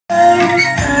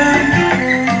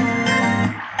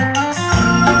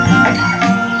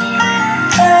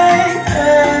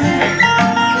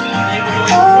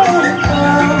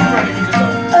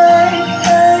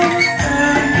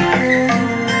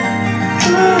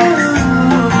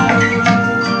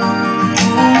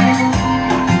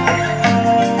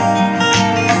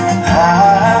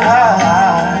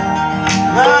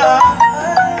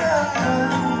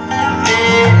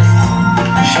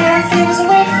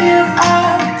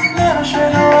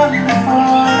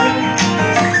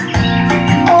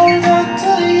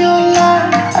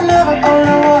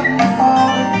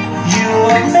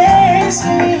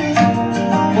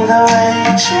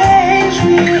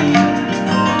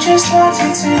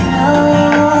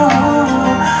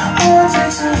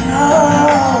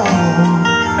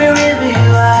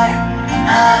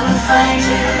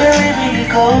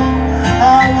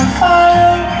I will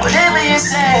follow whatever you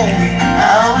say.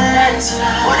 I will answer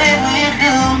whatever you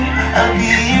do. I'll be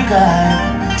your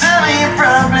guide. Tell me your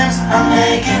problems, I'll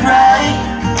make it right.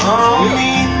 Oh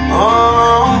me,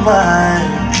 oh my,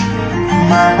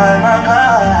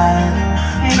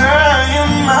 girl,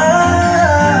 you're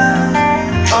mine.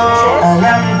 Oh, I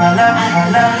love you, I love you, I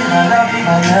love you, I love you,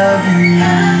 I love you.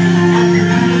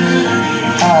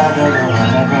 I don't know what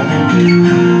I'm gonna do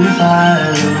if I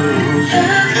lose you.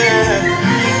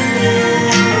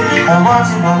 I want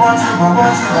you, I want you, I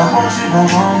want you, I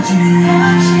want you,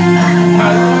 I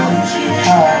want you.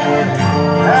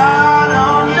 I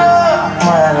don't know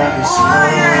why I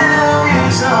love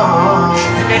you so.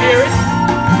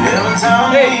 Every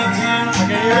time we do,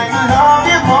 I love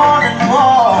you more and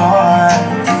more.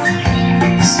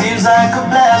 It seems like a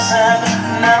blessing,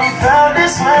 never felt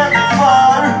this way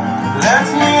before. Let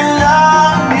me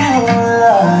love you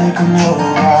like no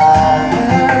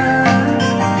other.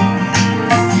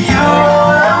 You're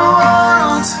all I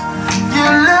want.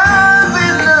 Your love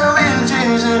and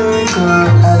Jesus.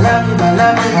 I love you, I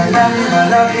love you, I love you, I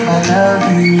love you, I love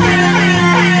you.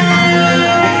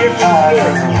 I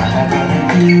don't know what I'm gonna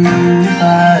do if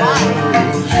I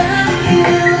lose you.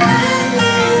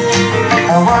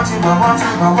 I want you, I want you,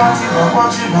 I want you, I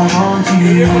want you, I want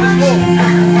you.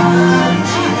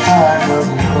 I love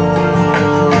you, oh,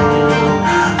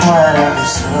 I love you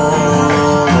so.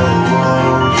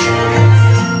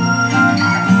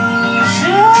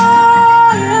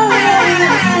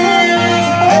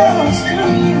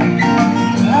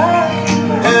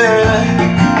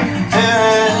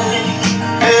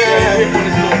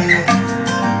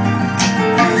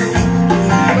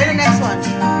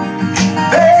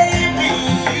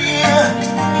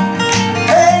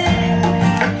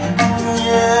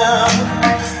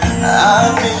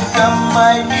 I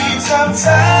need some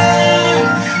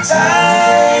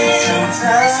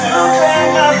time to clear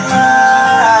my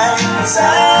mind,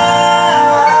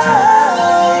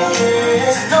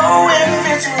 to know if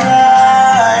it's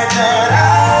right that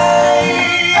I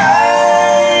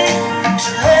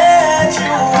should let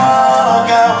you walk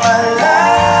out my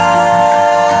life.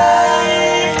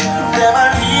 That I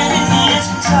really need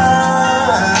some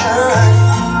time.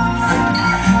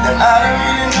 That I don't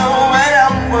really know what I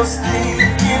was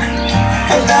thinking.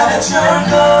 And now that you're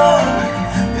gone,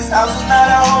 this house is not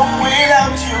a home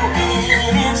without you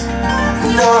in it.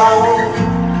 No,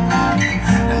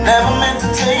 I never meant to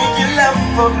take your love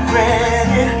for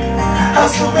granted.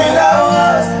 How stupid I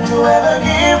was to ever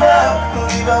give up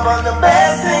on the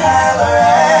best thing I ever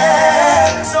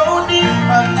had. So deep,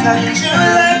 I got you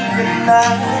like a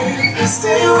knife.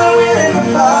 Stay away within the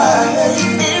fight.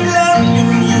 If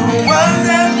loving you was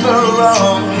ever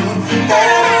wrong,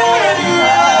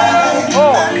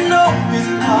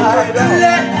 hard to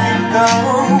let you go,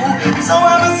 so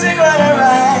I'ma sing what I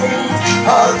write.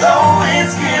 Although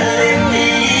it's killing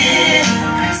me,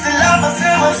 still I'ma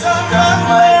sing what's on my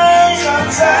mind. Some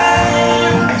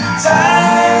time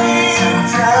to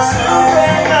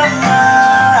break my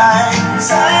mind.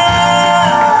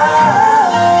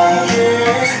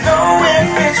 To know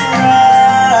if it's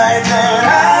right that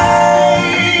I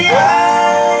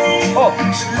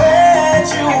should let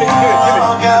you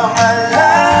walk out my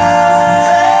life.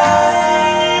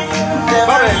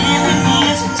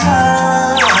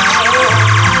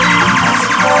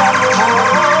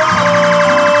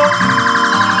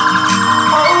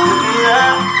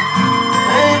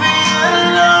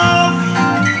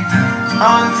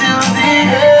 Until the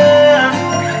end.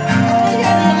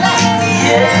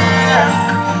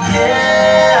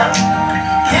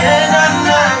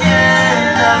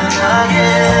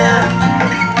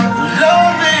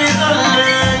 Love is a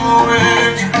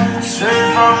language straight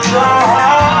from the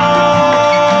heart.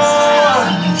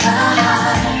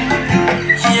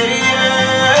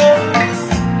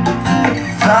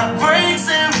 That breaks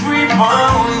every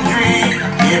boundary,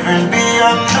 even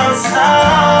beyond the sun.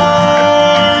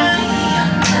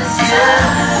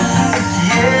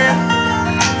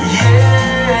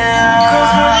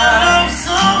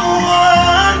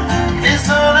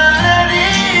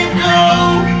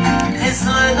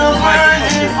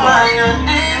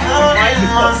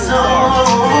 My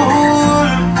soul,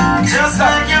 just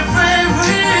like your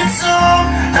favorite song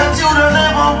that you don't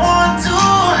ever want to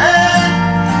end.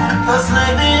 Cause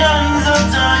like the ends of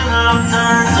time, love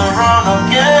turns around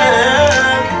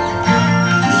again.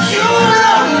 You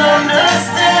don't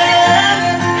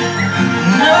understand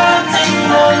nothing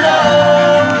but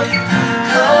love.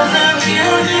 Cause if you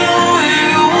knew,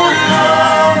 you would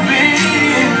love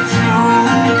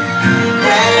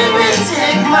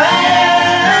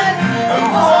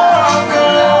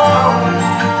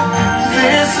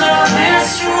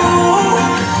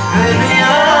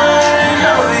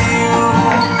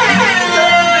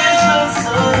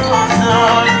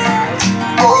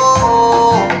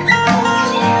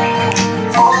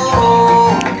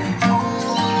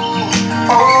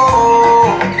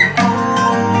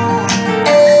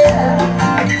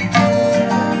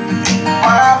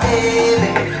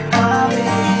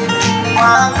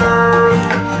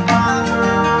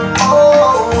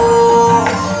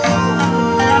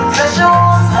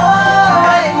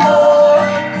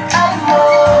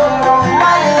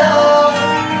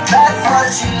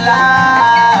she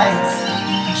likes.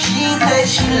 She said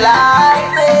she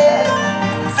likes it.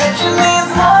 Said she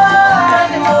needs more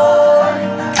and more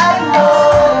and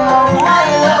more. My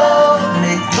love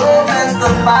makes no sense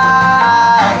to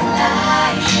find.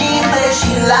 She said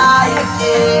she likes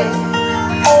it.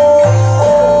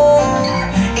 Oh,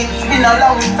 it's been a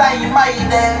long time, my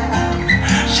dear.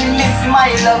 She miss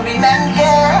my loving and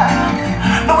care.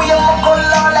 The way you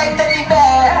color like teddy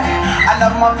bear. I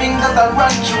love my fingers that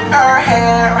run through her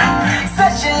hair.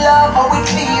 Said she love how we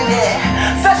feel it.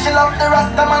 Said she love the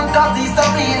Rasta man cause he's so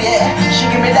real, yeah. She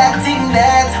give me that thing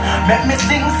that make me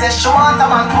sing. Said she want a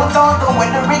man put on the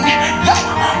wedding ring. Yo,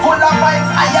 full of vibes,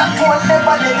 I am told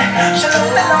never did. She love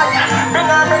the lawyer, bring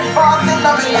her breakfast in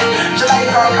the middle. She like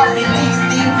her coffee, tea,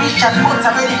 steam, fish and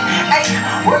butter ready. Hey,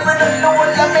 when we don't know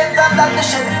what the men's under the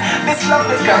shed. This love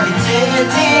is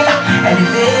gravitating,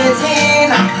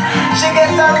 elevating. She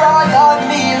gets a royal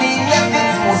feeling, yes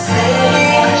it's smooth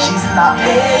sailing. She's not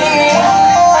paying.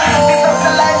 This love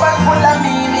the life and full of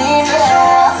meaning.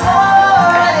 Yes,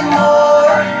 more and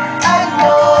more and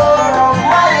more of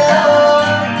my love.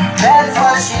 That's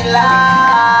what she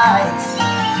likes.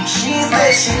 She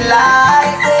says she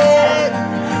likes it.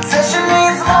 Says she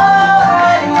needs more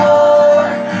and more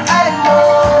and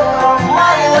more of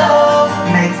my love.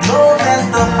 Makes no sense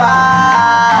to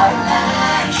find.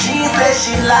 She says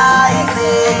she likes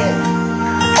it.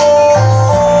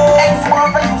 Oh,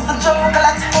 ex-boyfriend used to joke a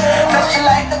lot. Says she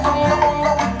like the bunga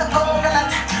bunga with the coconut.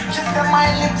 She said my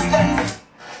lips then.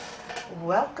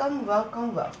 Welcome,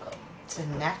 welcome, welcome to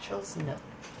Naturals Nook.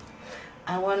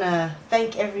 I want to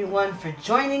thank everyone for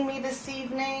joining me this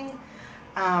evening.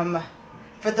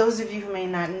 For those of you who may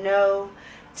not know,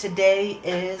 today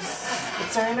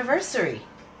it's our anniversary.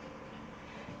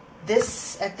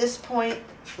 At this point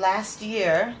last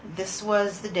year, this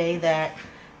was the day that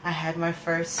I had my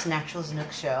first Naturals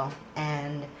Nook show,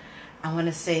 and I want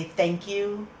to say thank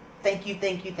you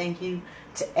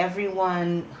to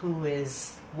everyone who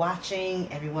is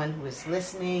watching, everyone who is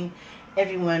listening,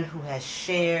 everyone who has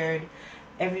shared,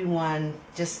 everyone.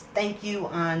 Just thank you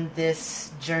on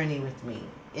this journey with me.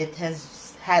 It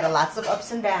has had lots of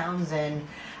ups and downs, and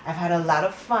I've had a lot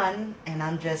of fun, and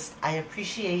I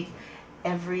appreciate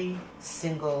every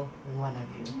single one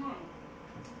of you.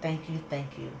 Thank you,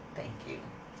 thank you, thank you.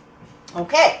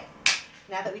 Okay,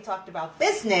 now that we talked about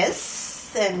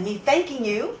business and me thanking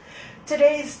you,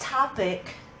 today's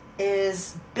topic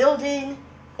is building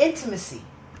intimacy.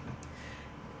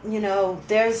 You know,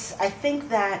 I think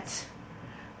that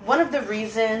one of the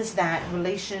reasons that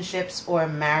relationships or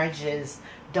marriages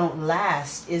don't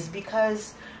last is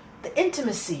because the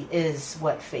intimacy is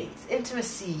what fades.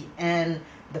 Intimacy and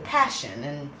the passion.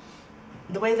 And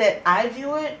the way that I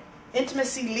view it,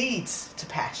 intimacy leads to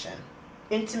passion.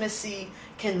 Intimacy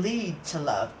can lead to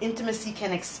love. Intimacy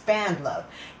can expand love.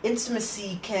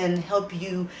 Intimacy can help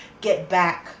you get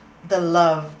back the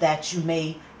love that you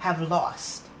may have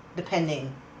lost,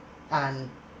 depending on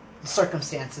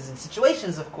circumstances and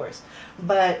situations, of course.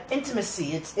 But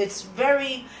intimacy, it's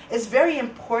very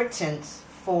important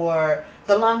for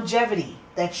the longevity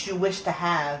that you wish to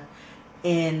have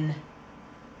in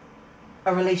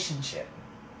a relationship.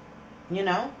 You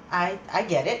know, I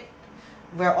get it.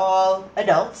 We're all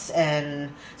adults,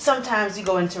 and sometimes we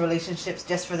go into relationships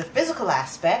just for the physical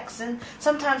aspects, and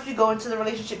sometimes we go into the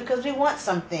relationship because we want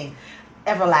something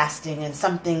everlasting and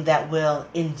something that will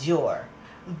endure.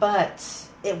 But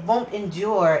it won't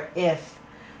endure if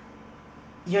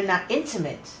you're not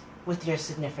intimate with your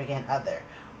significant other,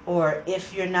 or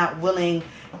if you're not willing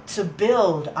to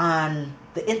build on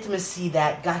the intimacy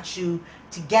that got you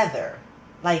together.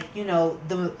 Like, you know,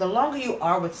 the longer you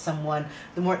are with someone,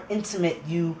 the more intimate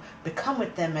you become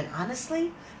with them, and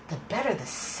honestly, the better the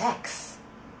sex.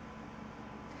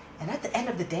 And at the end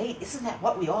of the day, isn't that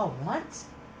what we all want?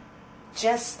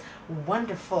 Just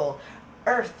wonderful,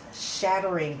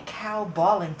 earth-shattering,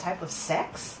 cow-balling type of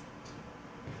sex?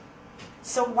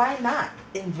 So why not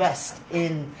invest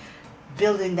in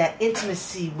building that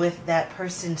intimacy with that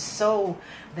person so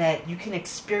that you can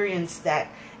experience that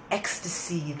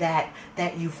ecstasy, that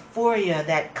euphoria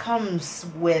that comes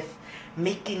with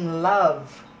making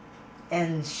love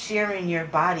and sharing your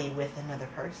body with another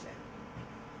person.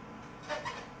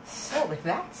 So with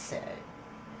that said,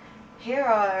 here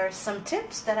are some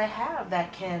tips that I have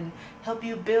that can help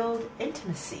you build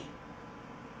intimacy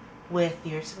with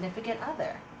your significant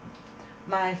other.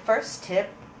 My first tip: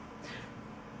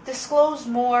 disclose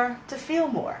more to feel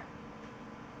more.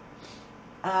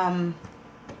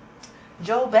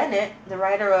 Joel Bennett, the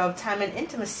writer of Time and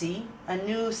Intimacy, A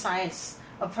New Science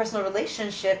of Personal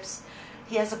Relationships,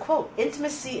 he has a quote: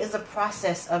 "Intimacy is a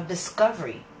process of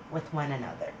discovery, with one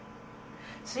another.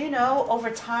 So, over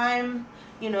time,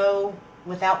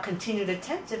 without continued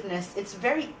attentiveness, it's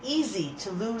very easy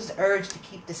to lose the urge to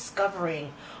keep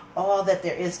discovering all that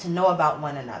there is to know about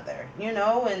one another,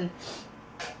 and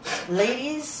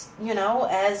ladies,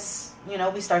 as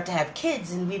we start to have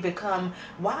kids and we become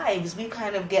wives, we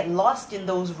kind of get lost in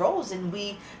those roles and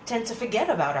we tend to forget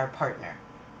about our partner.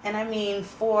 And I mean,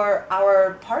 for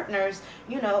our partners,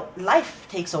 life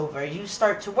takes over. You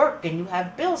start to work and you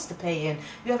have bills to pay and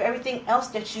you have everything else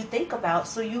that you think about.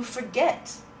 So you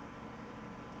forget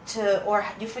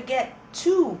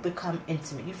to become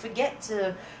intimate. You forget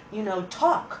to,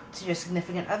 talk to your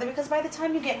significant other, because by the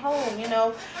time you get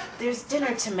home, there's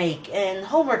dinner to make and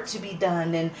homework to be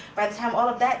done. And by the time all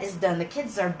of that is done, the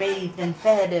kids are bathed and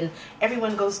fed and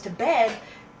everyone goes to bed,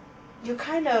 you're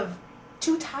kind of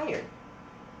too tired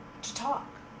to talk.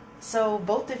 So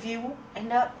both of you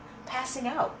end up passing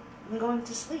out and going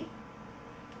to sleep.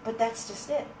 But that's just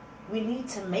it. We need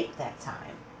to make that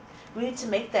time. We need to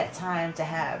make that time to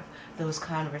have those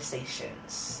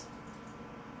conversations.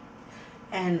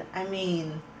 And I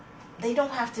mean, they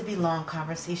don't have to be long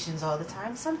conversations all the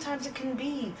time. Sometimes it can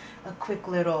be a quick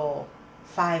little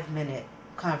 5-minute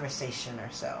conversation or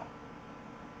so.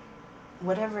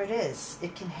 Whatever it is,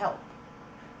 it can help.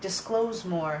 Disclose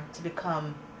more to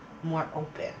become more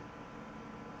open.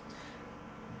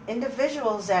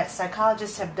 Individuals that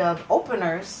psychologists have dubbed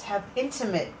openers have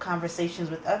intimate conversations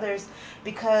with others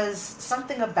because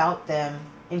something about them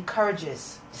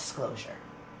encourages disclosure.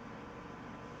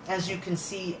 As you can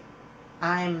see,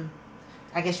 I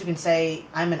guess you can say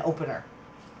I'm an opener.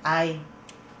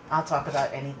 I'll talk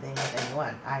about anything with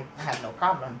anyone. I have no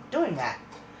problem doing that.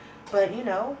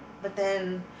 But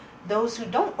then those who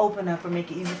don't open up or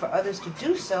make it easy for others to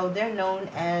do so, they're known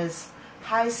as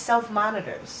high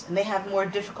self-monitors, and they have more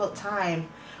difficult time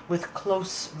with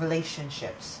close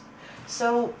relationships.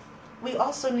 So we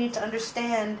also need to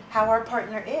understand how our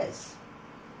partner is.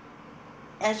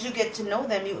 As you get to know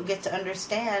them, you get to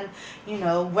understand,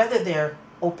 whether they're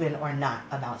open or not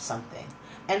about something.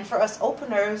 And for us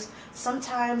openers,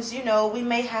 sometimes, we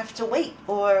may have to wait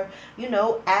or,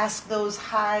 ask those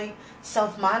high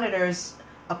self-monitors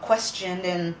a question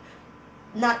and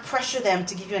not pressure them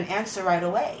to give you an answer right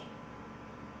away.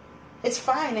 It's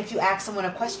fine if you ask someone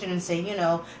a question and say,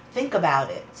 think about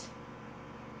it.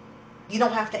 You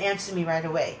don't have to answer me right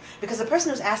away. Because the person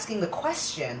who's asking the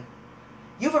question,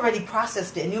 you've already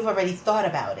processed it and you've already thought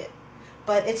about it.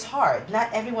 But it's hard.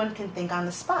 Not everyone can think on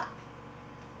the spot.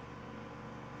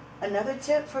 Another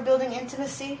tip for building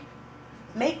intimacy: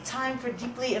 make time for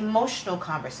deeply emotional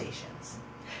conversations.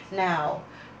 Now,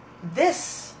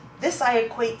 this I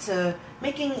equate to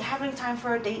having time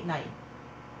for a date night.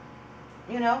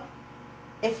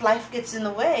 If life gets in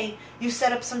the way, you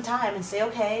set up some time and say,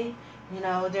 okay,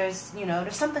 there's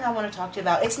something I want to talk to you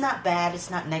about. It's not bad. It's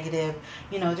not negative.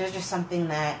 There's just something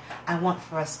that I want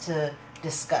for us to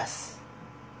discuss.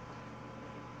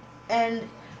 And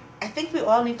I think we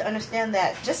all need to understand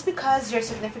that just because your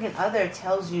significant other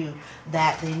tells you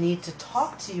that they need to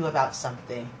talk to you about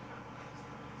something,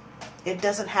 it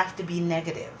doesn't have to be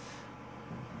negative.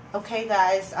 Okay,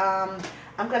 guys, I'm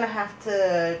going to have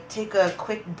to take a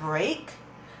quick break.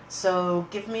 So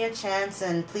give me a chance,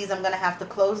 and please, I'm going to have to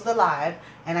close the live,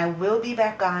 and I will be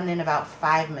back on in about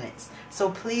 5 minutes. So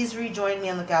please rejoin me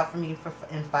and look out for me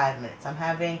in 5 minutes. I'm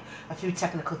having a few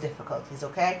technical difficulties,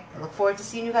 okay? I look forward to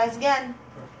seeing you guys again.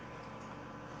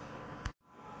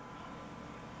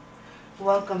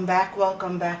 Welcome back.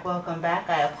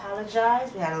 I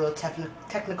apologize. We had a little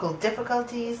technical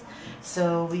difficulties,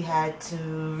 so we had to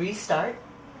restart.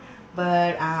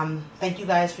 But thank you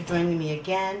guys for joining me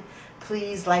again.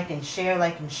 Please like and share.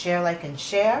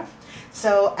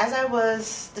 So as I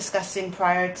was discussing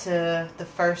prior to the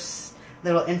first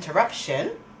little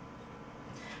interruption,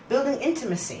 building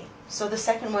intimacy. So the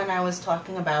second one I was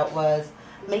talking about was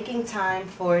making time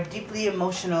for deeply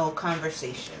emotional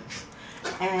conversations.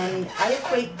 And I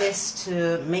equate this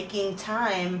to making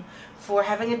time for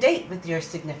having a date with your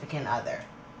significant other.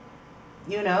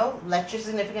 Let your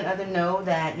significant other know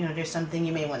that, there's something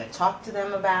you may want to talk to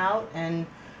them about, and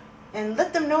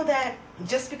let them know that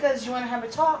just because you want to have a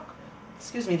talk,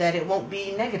 that it won't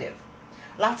be negative.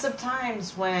 Lots of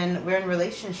times when we're in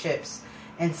relationships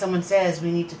and someone says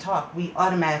we need to talk, we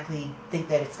automatically think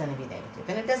that it's going to be negative.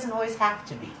 And it doesn't always have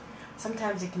to be.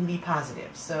 Sometimes it can be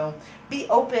positive. So be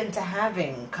open to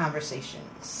having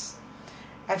conversations.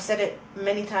 I've said it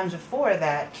many times before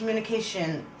that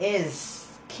communication is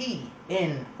key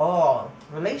in all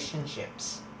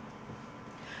relationships.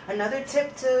 Another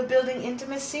tip to building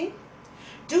intimacy: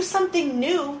 do something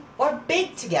new or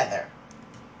big together.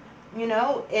 You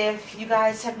know, if you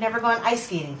guys have never gone ice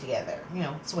skating together, you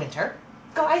know, it's winter,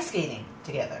 go ice skating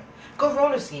together. Go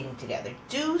roller skating together.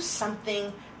 Do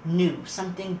something new,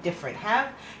 something different.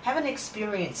 Have an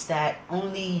experience that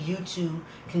only you two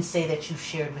can say that you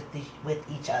shared with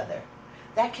each other.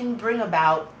 That can bring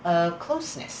about a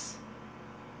closeness.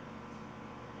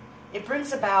 It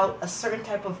brings about a certain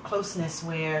type of closeness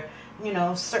where, you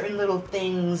know, certain little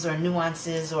things or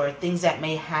nuances or things that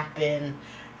may happen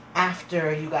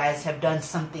after you guys have done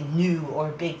something new or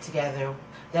big together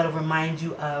that'll remind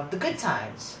you of the good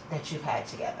times that you've had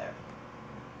together.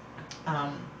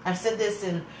 I've said this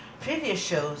in previous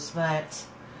shows, but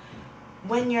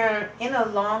when you're in a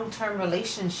long-term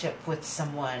relationship with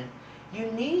someone, you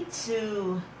need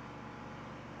to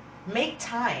make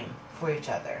time for each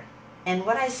other. And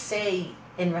what I say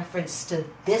in reference to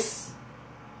this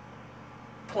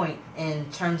point in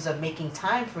terms of making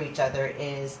time for each other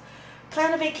is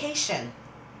plan a vacation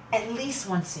at least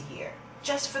once a year,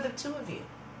 just for the two of you.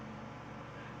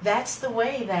 That's the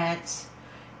way that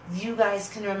you guys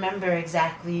can remember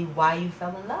exactly why you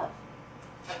fell in love.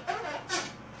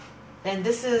 And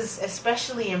this is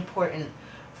especially important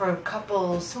for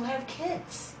couples who have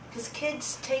kids, because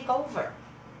kids take over.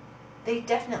 They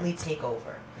definitely take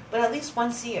over. But at least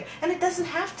once a year. And it doesn't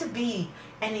have to be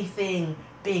anything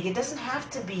big. It doesn't have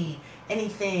to be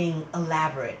anything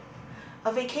elaborate.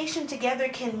 A vacation together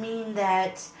can mean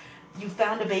that you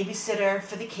found a babysitter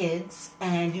for the kids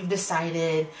and you've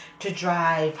decided to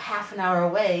drive half an hour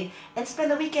away and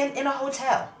spend the weekend in a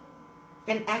hotel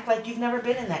and act like you've never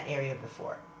been in that area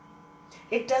before.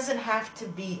 It doesn't have to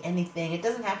be anything. It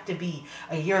doesn't have to be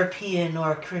a European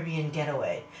or a Caribbean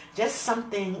getaway. Just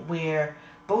something where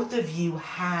both of you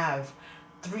have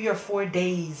 3 or 4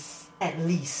 days at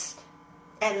least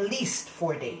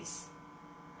 4 days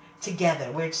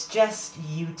together where it's just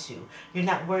you two. You're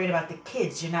not worried about the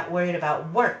kids. You're not worried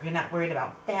about work. You're not worried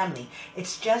about family.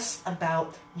 It's just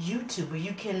about you two, where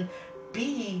you can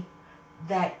be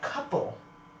that couple.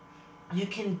 You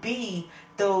can be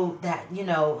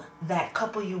that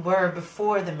couple you were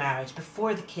before the marriage,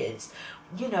 before the kids.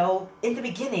 You know, in the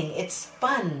beginning, it's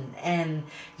fun and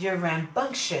you're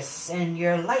rambunctious and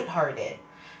you're lighthearted.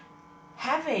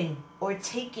 Having or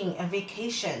taking a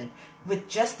vacation with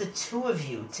just the two of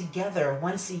you together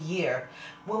once a year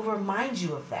will remind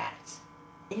you of that.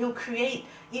 And you'll create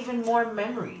even more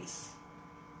memories.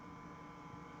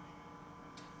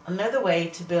 Another way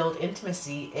to build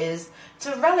intimacy is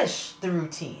to relish the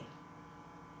routine.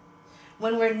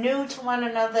 When we're new to one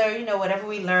another, you know, whatever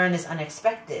we learn is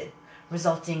unexpected,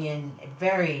 resulting in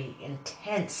very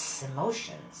intense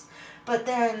emotions. But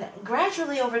then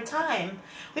gradually over time,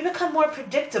 we become more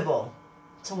predictable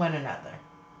to one another.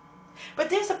 But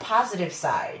there's a positive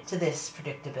side to this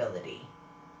predictability.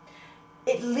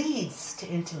 It leads to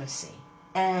intimacy.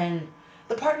 And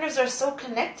the partners are so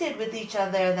connected with each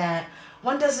other that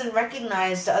one doesn't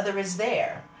recognize the other is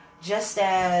there. Just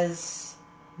as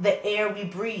the air we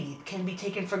breathe can be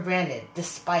taken for granted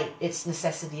despite its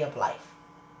necessity of life.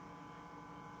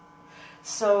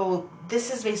 So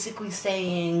this is basically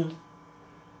saying,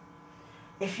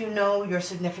 if you know your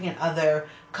significant other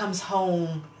comes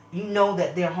home, you know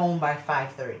that they're home by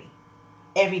 5:30.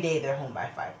 Every day they're home by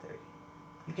 5:30.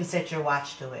 You can set your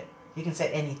watch to it. You can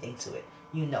set anything to it.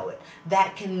 You know it.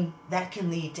 That can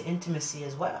lead to intimacy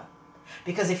as well.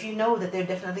 Because if you know that they're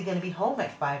definitely going to be home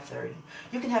at 5:30,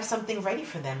 you can have something ready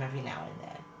for them every now and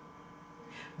then.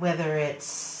 Whether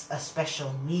it's a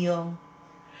special meal,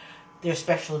 their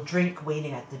special drink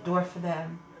waiting at the door for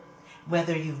them,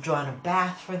 whether you've drawn a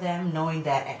bath for them, knowing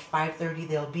that at 5:30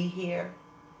 they'll be here,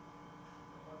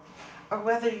 or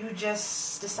whether you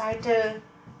just decide to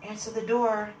answer the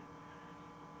door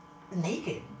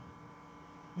naked.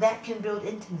 That can build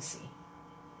intimacy.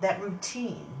 That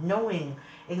routine, knowing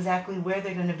exactly where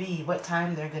they're going to be, what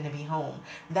time they're going to be home.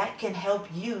 That can help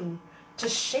you to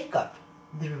shake up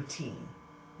the routine,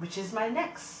 which is my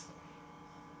next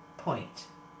point.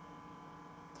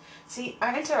 See,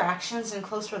 our interactions in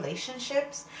close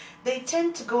relationships, they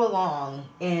tend to go along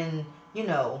in,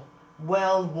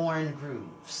 well-worn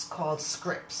grooves called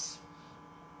scripts.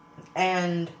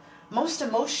 And most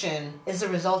emotion is a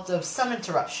result of some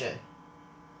interruption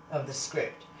of the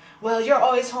script. Well, you're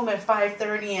always home at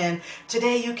 5:30 and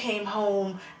today you came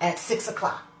home at 6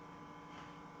 o'clock.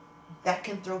 That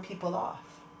can throw people off.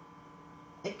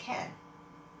 It can.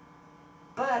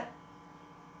 But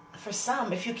for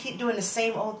some, if you keep doing the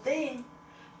same old thing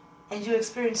and you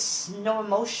experience no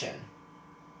emotion,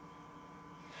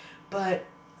 but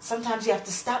sometimes you have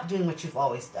to stop doing what you've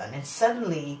always done and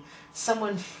suddenly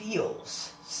someone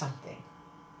feels something.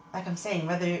 Like I'm saying,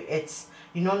 whether it's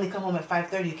You normally come home at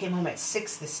 5:30. You came home at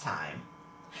 6 this time.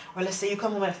 Or let's say you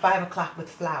come home at 5 o'clock with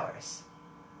flowers.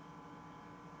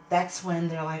 That's when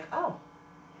they're like, oh,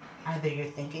 either you're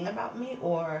thinking about me,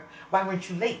 or why weren't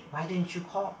you late? Why didn't you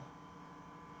call?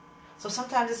 So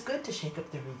sometimes it's good to shake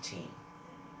up the routine.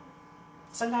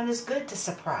 Sometimes it's good to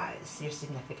surprise your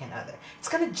significant other. It's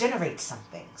going to generate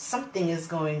something. Something is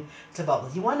going to bubble.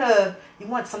 You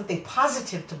want something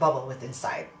positive to bubble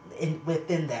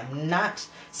within them, not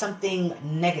something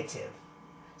negative.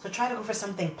 So try to go for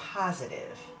something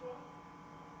positive.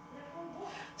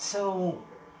 So,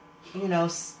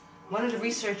 one of the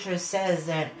researchers says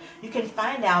that you can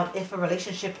find out if a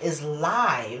relationship is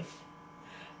live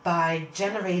by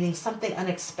generating something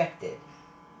unexpected,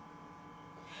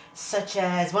 such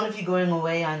as one of you going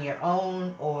away on your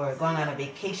own or going on a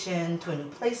vacation to a new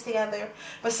place together.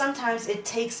 But sometimes it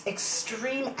takes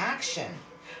extreme action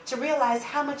to realize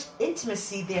how much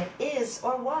intimacy there is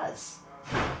or was.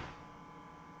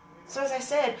 So as I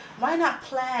said, why not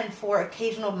plan for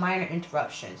occasional minor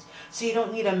interruptions so you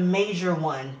don't need a major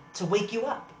one to wake you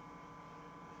up?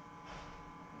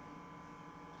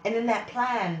 And in that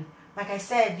plan, like I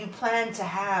said, you plan to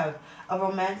have a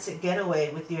romantic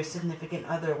getaway with your significant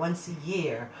other once a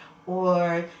year,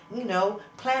 or,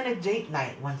 plan a date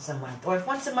night once a month. Or if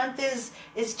once a month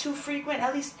is too frequent,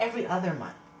 at least every other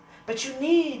month. But you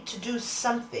need to do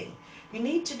something. You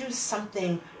need to do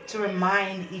something to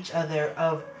remind each other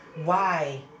of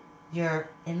why you're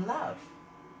in love.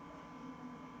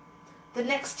 The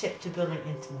next tip to building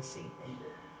intimacy: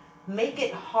 make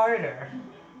it harder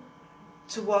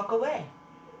to walk away.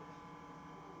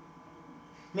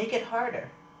 Make it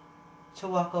harder to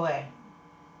walk away.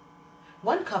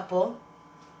 One couple,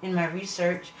 in my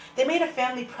research, they made a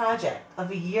family project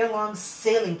of a year-long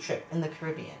sailing trip in the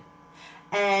Caribbean.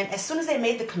 And as soon as they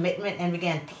made the commitment and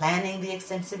began planning the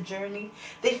extensive journey,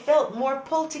 they felt more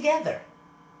pulled together.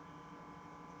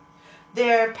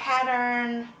 Their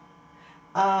pattern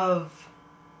of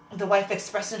the wife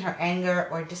expressing her anger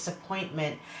or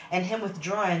disappointment and him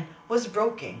withdrawing was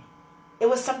broken. It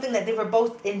was something that they were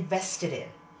both invested in.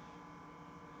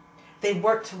 They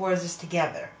worked towards this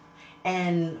together.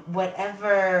 And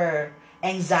whatever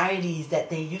anxieties that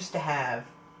they used to have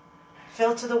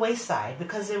fell to the wayside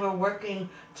because they were working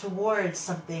towards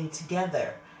something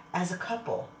together as a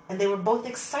couple. And they were both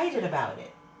excited about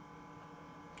it.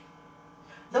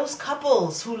 Those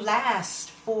couples who last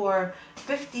for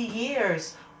 50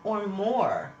 years or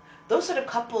more, those are the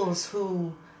couples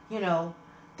who,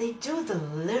 they do the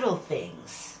little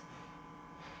things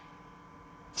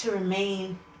to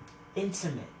remain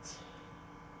intimate.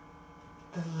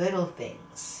 The little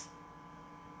things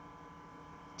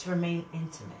to remain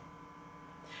intimate.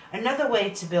 Another way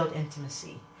to build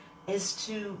intimacy is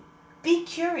to be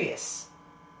curious.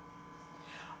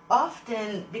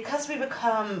 Often, because we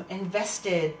become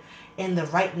invested in the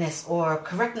rightness or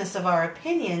correctness of our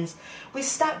opinions, we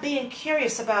stop being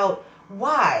curious about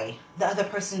why the other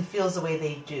person feels the way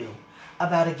they do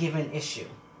about a given issue.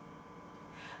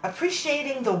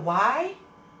 Appreciating the why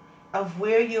of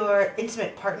where your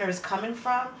intimate partner is coming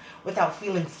from without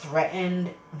feeling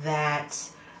threatened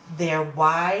that their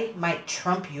why might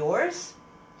trump yours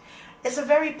is a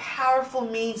very powerful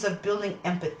means of building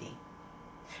empathy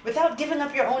without giving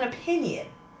up your own opinion.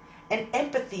 And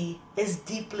empathy is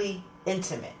deeply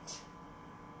intimate.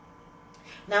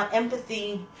 Now,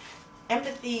 empathy,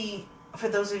 for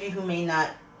those of you who may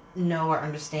not know or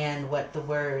understand what the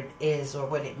word is or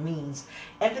what it means,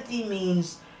 empathy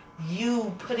means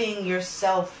you putting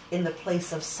yourself in the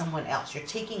place of someone else. You're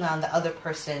taking on the other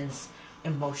person's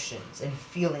emotions and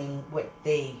feeling what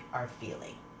they are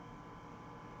feeling.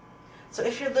 So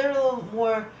if you're a little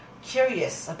more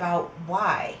curious about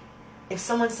why, if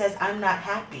someone says, I'm not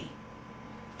happy,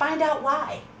 find out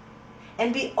why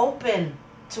and be open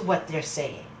to what they're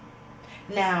saying.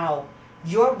 Now,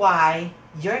 your why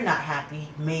you're not happy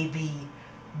may be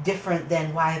different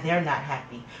than why they're not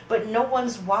happy, but no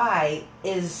one's why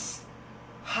is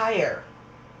higher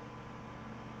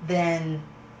than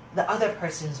the other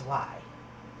person's why.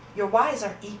 Your whys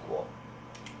are equal.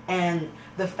 And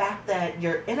the fact that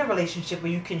you're in a relationship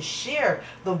where you can share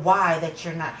the why that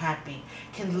you're not happy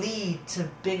can lead to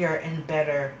bigger and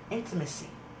better intimacy.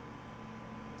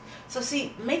 So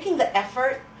see, making the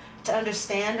effort to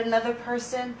understand another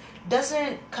person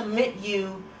doesn't commit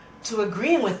you to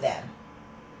agreeing with them.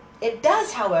 It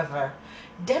does, however,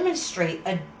 demonstrate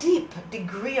a deep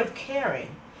degree of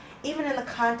caring, even in the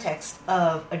context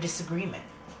of a disagreement.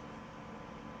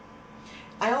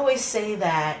 I always say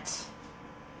that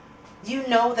you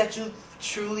know that you've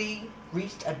truly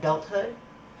reached adulthood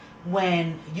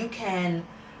when you can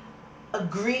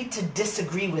agree to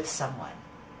disagree with someone,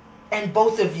 and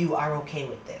both of you are okay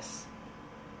with this.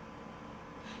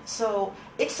 So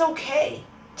it's okay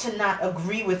to not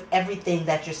agree with everything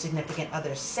that your significant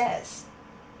other says.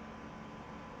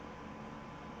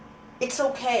 It's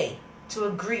okay to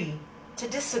agree to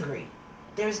disagree.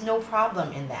 There's no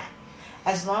problem in that.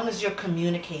 As long as you're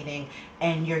communicating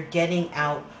and you're getting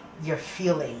out your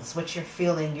feelings, what you're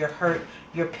feeling, your hurt,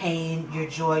 your pain, your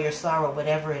joy, your sorrow,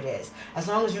 whatever it is. As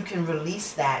long as you can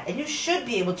release that, and you should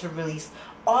be able to release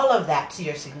all of that to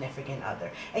your significant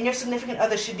other. And your significant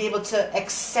other should be able to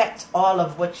accept all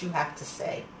of what you have to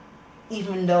say,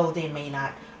 even though they may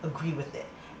not agree with it.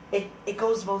 It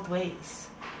goes both ways.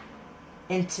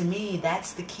 And to me,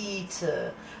 that's the key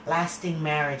to lasting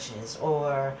marriages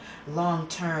or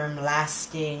long-term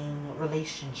lasting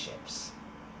relationships.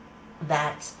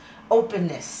 That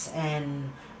openness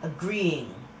and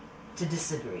agreeing to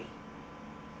disagree.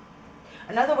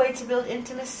 Another way to build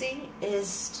intimacy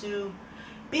is to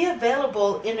be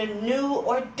available in a new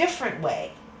or different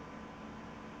way.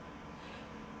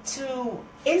 To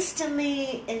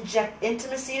instantly inject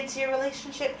intimacy into your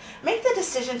relationship, make the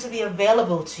decision to be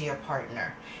available to your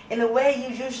partner in a way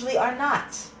you usually are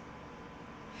not.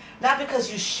 Not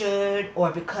because you should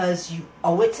or because you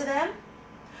owe it to them,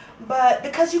 but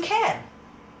because you can.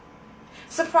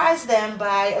 Surprise them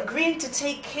by agreeing to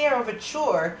take care of a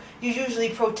chore you usually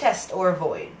protest or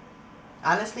avoid.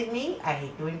 Honestly, me, I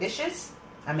hate doing dishes.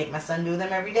 I make my son do them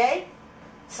every day.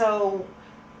 So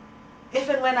if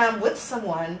and when I'm with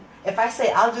someone, if I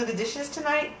say I'll do the dishes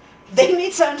tonight, they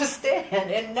need to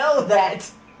understand and know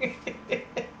that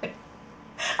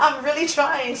I'm really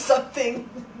trying something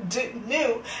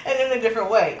new and in a different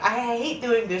way. I hate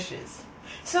doing dishes.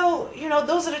 So,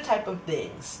 those are the type of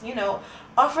things.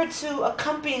 Offer to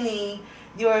accompany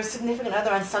your significant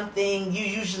other on something you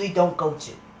usually don't go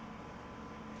to.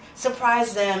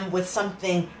 Surprise them with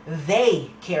something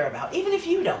they care about, even if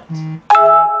you don't.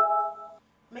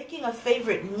 Making a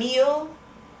favorite meal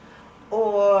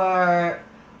or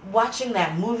watching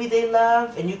that movie they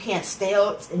love and you can't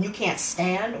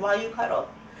stand while you cuddle.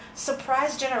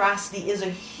 Surprise generosity is a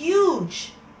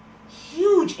huge,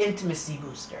 huge intimacy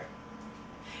booster.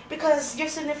 Because your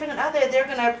significant other, they're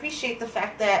going to appreciate the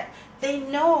fact that they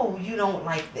know you don't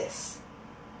like this,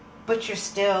 but you're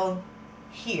still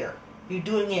here. You're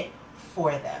doing it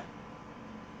for them.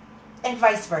 And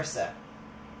vice versa.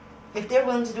 If they're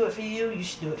willing to do it for you, you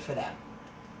should do it for them.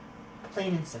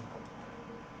 Plain and simple.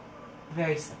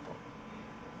 Very simple.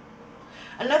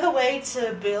 Another way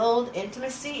to build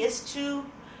intimacy is to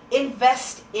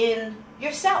invest in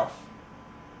yourself.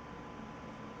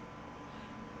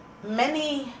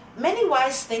 Many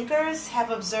wise thinkers have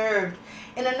observed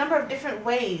in a number of different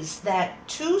ways that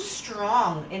two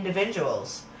strong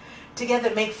individuals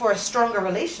together make for a stronger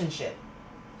relationship.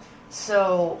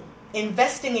 So,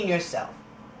 investing in yourself,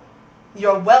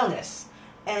 your wellness,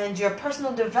 and your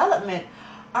personal development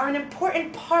are an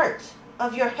important part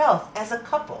of your health as a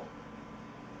couple.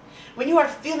 When you are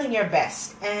feeling your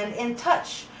best and in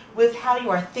touch with how you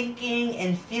are thinking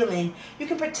and feeling, you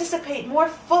can participate more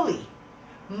fully,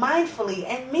 mindfully,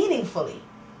 and meaningfully.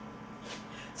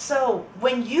 So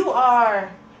when you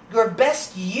are your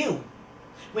best you,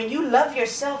 when you love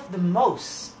yourself the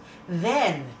most,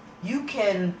 then you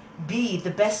can be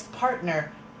the best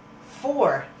partner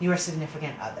for your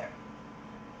significant other.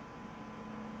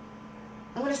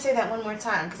 I'm going to say that one more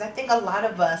time because I think a lot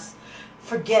of us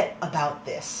forget about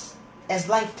this as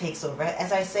life takes over.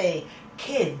 As I say,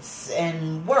 kids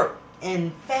and work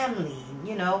and family,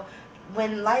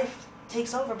 when life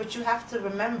takes over, but you have to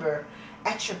remember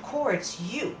at your core it's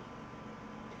you.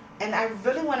 And I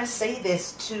really want to say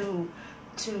this to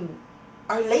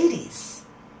our ladies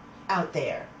out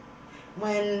there.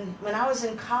 When I was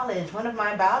in college, one of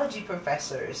my biology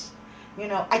professors,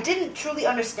 I didn't truly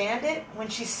understand it when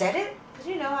she said it, because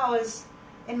I was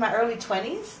in my early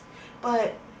 20s,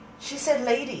 but she said,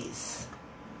 ladies,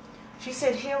 she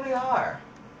said, here we are,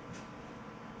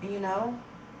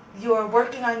 you're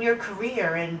working on your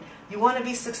career and you want to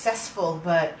be successful,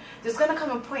 but there's going to come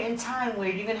a point in time where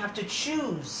you're going to have to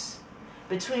choose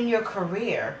between your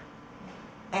career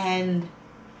and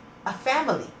a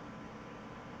family.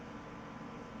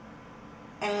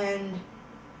 And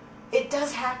it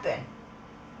does happen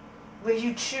where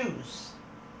you choose.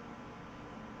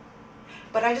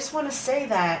 But I just want to say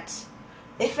that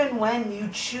if and when you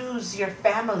choose your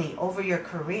family over your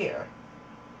career,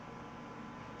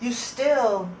 you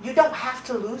don't have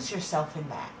to lose yourself in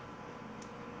that.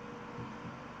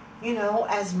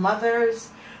 As mothers,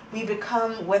 we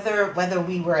become, whether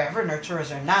we were ever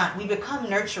nurturers or not, we become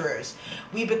nurturers.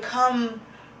 We become,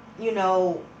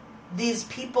 these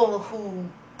people who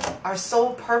our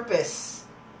sole purpose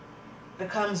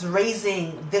becomes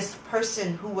raising this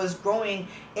person who was growing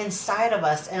inside of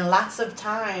us. And lots of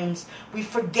times we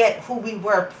forget who we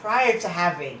were prior to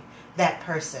having that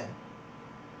person.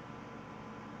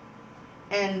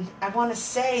 And I want to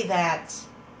say that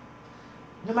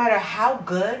no matter how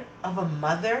good of a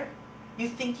mother you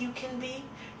think you can be,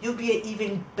 you'll be an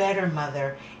even better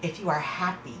mother if you are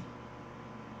happy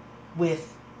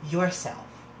with yourself.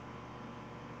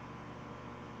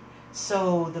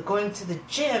 So the going to the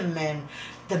gym and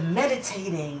the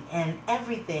meditating and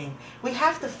everything, we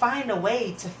have to find a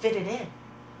way to fit it in.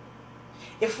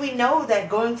 If we know that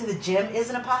going to the gym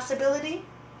isn't a possibility,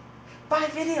 buy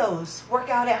videos, work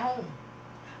out at home.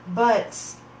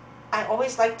 But I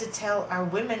always like to tell our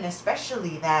women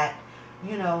especially that,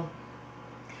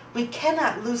 we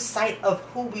cannot lose sight of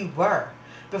who we were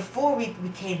before we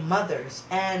became mothers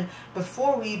and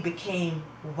before we became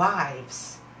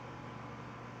wives.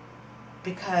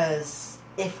 Because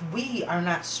if we are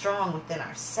not strong within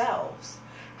ourselves,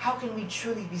 how can we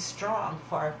truly be strong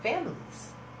for our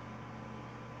families?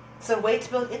 It's a way to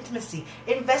build intimacy.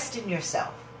 Invest in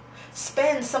yourself.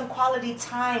 Spend some quality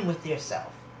time with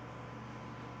yourself.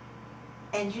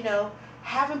 And,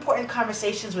 have important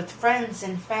conversations with friends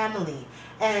and family.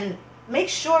 And make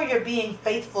sure you're being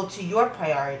faithful to your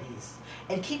priorities.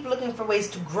 And keep looking for ways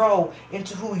to grow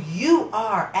into who you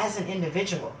are as an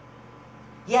individual.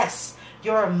 Yes,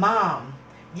 you're a mom.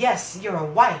 Yes, you're a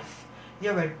wife.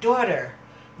 You're a daughter.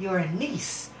 You're a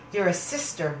niece. You're a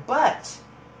sister. But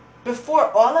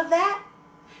before all of that,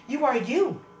 you are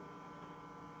you.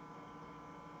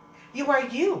 You are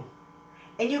you.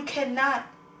 And you cannot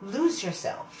lose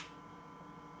yourself.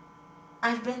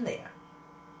 I've been there.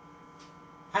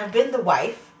 I've been the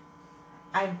wife.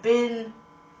 I've been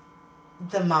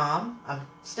the mom. I'm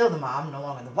still the mom, no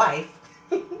longer the wife.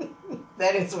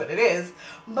 That is what it is.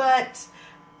 But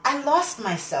I lost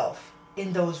myself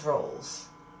in those roles.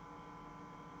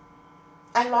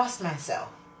 I lost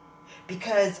myself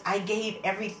because I gave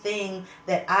everything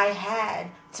that I had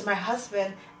to my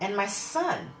husband and my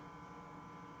son.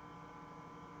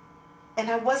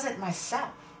 And I wasn't myself.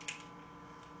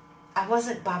 I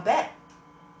wasn't Babette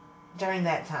during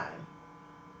that time.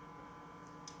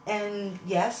 And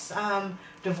yes, I'm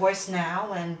divorced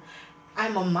now and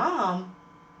I'm a mom.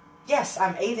 Yes,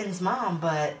 I'm Aiden's mom,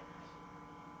 but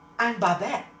I'm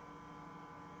Babette.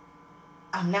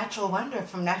 I'm Natural Wonder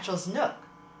from Natural's Nook.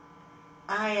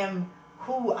 I am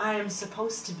who I am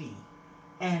supposed to be.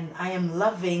 And I am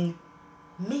loving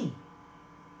me.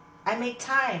 I make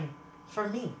time for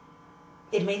me.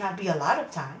 It may not be a lot of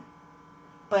time,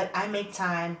 but I make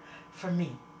time for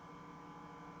me.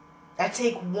 I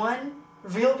take one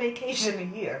real vacation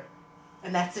a year,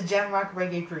 and that's the Jamrock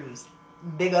Reggae Cruise.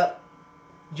 Big up,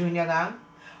 Junior Gang.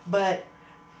 But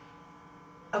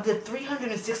of the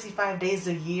 365 days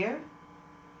a year,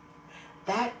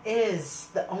 that is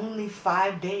the only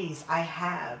 5 days I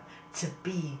have to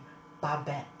be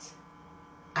Babette.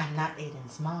 I'm not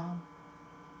Aiden's mom.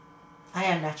 I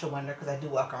am Natural Wonder because I do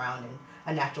walk around in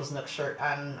a Natural's Nook shirt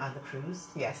on the cruise.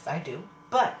 Yes, I do.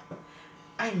 But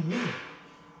I'm me.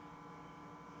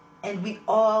 And we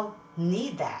all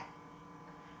need that.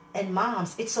 And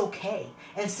moms, it's okay.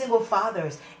 And single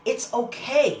fathers, it's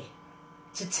okay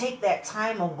to take that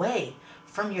time away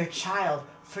from your child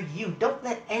for you. Don't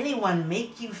let anyone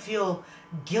make you feel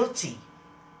guilty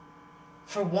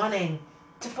for wanting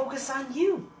to focus on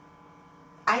you.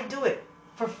 I do it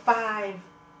for 5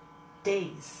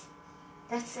 days.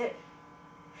 That's it.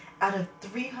 Out of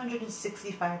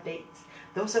 365 days,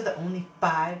 those are the only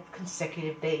 5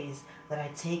 consecutive days that I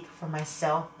take for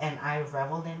myself, and I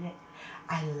revel in it.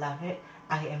 I love it.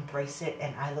 I embrace it,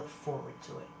 and I look forward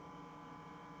to it.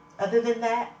 Other than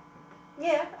that,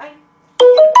 yeah, I get a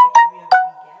break every other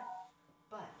weekend,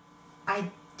 but I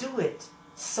do it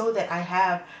so that I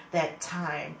have that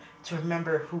time to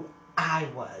remember who I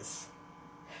was,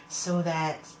 so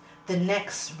that the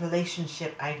next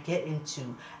relationship I get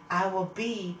into, I will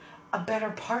be a better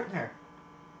partner.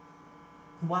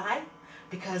 Why?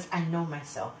 Because I know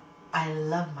myself. I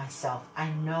love myself.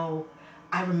 I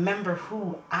remember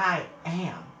who I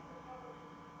am.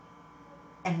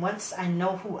 And once I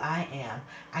know who I am,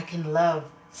 I can love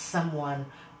someone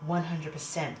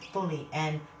 100% fully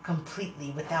and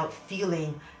completely without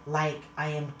feeling like I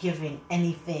am giving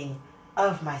anything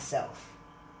of myself.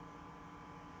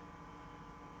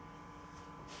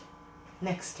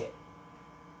 Next tip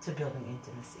to building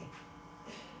intimacy.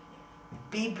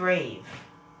 Be brave,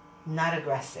 not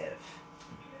aggressive.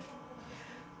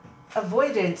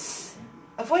 Avoidance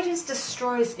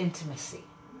destroys intimacy.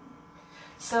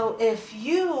 So if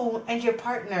you and your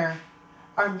partner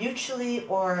are mutually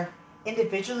or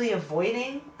individually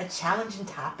avoiding a challenging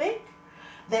topic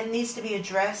that needs to be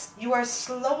addressed, you are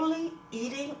slowly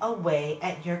eating away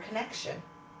at your connection.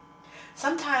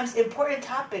 Sometimes important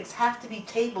topics have to be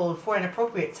tabled for an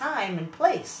appropriate time and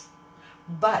place,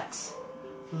 but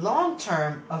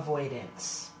long-term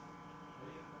avoidance.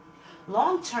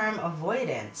 Long-term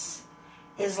avoidance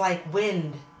is like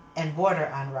wind and water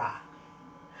on rock.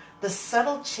 The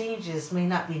subtle changes may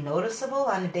not be noticeable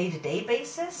on a day-to-day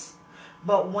basis,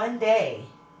 but one day,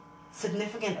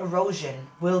 significant erosion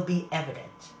will be evident.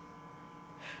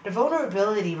 The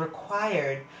vulnerability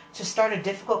required to start a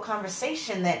difficult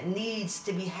conversation that needs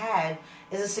to be had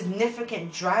is a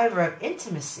significant driver of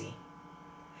intimacy.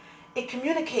 It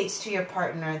communicates to your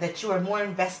partner that you are more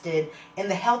invested in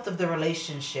the health of the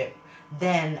relationship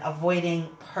than avoiding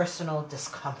personal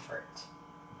discomfort.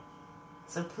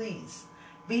 So please,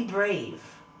 be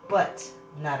brave, but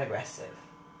not aggressive.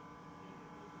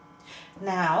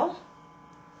 Now,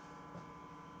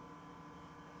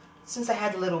 since I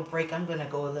had a little break, I'm going to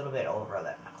go a little bit over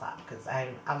 11 o'clock because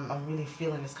I'm really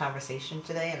feeling this conversation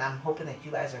today, and I'm hoping that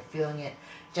you guys are feeling it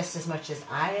just as much as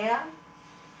I am.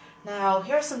 Now,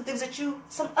 here are some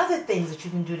other things that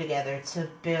you can do together to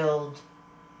build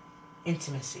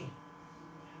intimacy.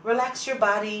 Relax your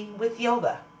body with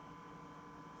yoga.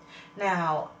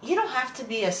 Now, you don't have to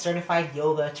be a certified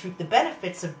yoga to reap the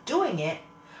benefits of doing it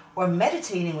or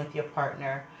meditating with your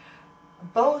partner.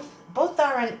 Both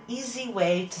are an easy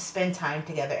way to spend time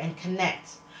together and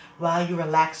connect while you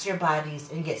relax your bodies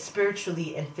and get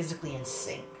spiritually and physically in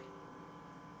sync.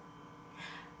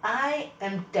 I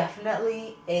am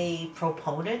definitely a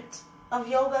proponent of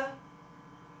yoga.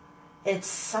 It's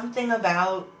something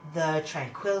about the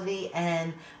tranquility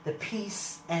and the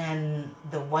peace and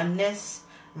the oneness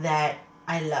that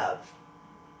I love.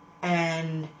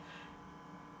 And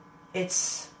it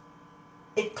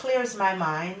clears my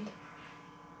mind.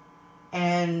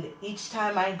 And each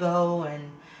time I go,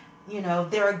 and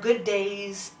there are good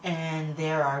days and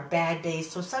there are bad days.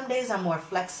 So some days I'm more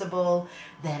flexible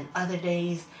than other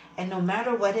days. And no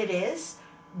matter what it is,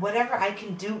 whatever I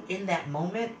can do in that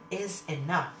moment is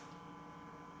enough.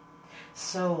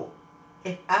 So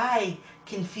if I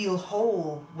can feel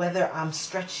whole, whether I'm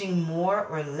stretching more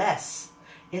or less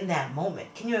in that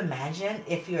moment, can you imagine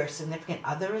if your significant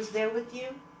other is there with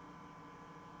you?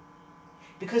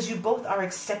 Because you both are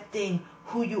accepting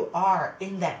who you are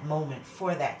in that moment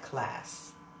for that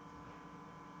class.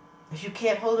 If you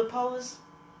can't hold a pose,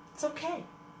 it's okay.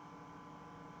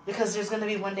 Because there's going to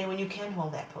be one day when you can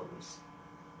hold that pose.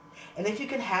 And if you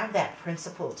can have that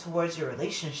principle towards your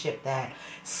relationship that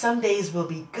some days will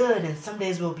be good and some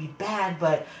days will be bad,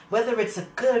 but whether it's a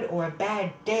good or a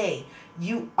bad day,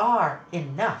 you are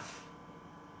enough.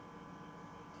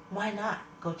 Why not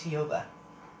go to yoga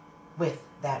with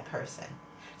that person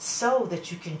so that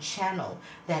you can channel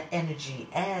that energy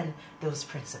and those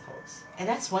principles? And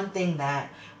that's one thing that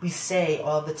we say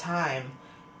all the time,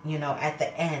 at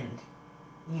the end.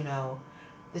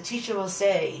 The teacher will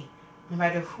say, no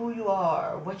matter who you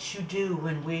are, what you do,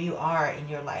 and where you are in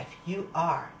your life, you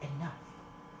are enough.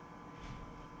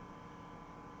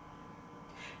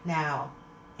 Now,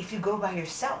 if you go by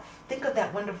yourself, think of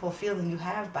that wonderful feeling you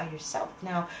have by yourself.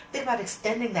 Now, think about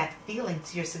extending that feeling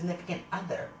to your significant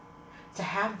other, to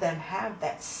have them have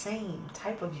that same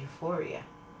type of euphoria.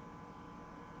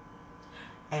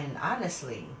 And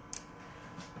honestly,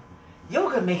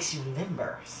 yoga makes you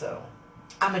limber, so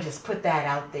I'm going to just put that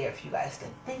out there for you guys to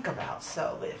think about.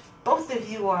 So if both of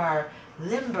you are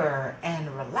limber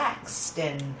and relaxed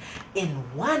and in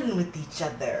one with each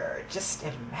other, just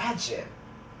imagine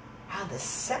how the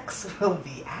sex will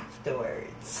be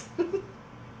afterwards.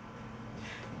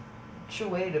 True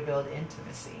way to build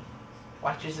intimacy.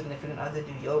 Watch your significant other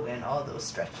do yoga and all those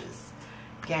stretches.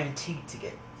 Guaranteed to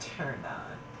get turned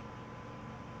on.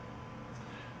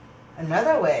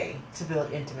 Another way to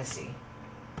build intimacy.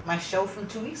 My show from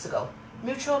 2 weeks ago,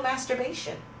 mutual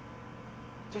masturbation.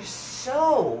 There's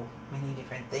so many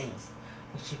different things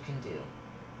that you can do.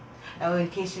 Now, in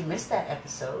case you missed that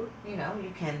episode,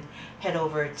 you can head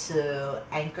over to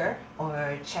Anchor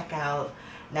or check out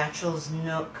Naturals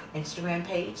Nook Instagram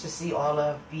page to see all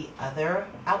of the other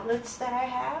outlets that I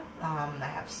have. I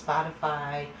have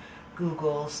Spotify,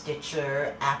 Google,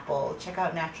 Stitcher, Apple. Check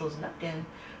out Naturals Nook, and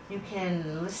you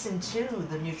can listen to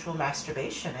the mutual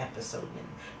masturbation episode, and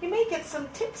you may get some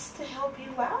tips to help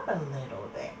you out a little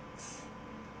bit.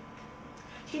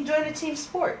 You can join a team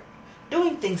sport,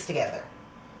 doing things together.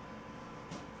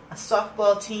 A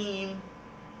softball team,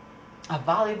 a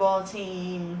volleyball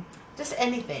team, just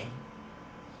anything.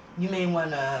 You may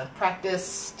want to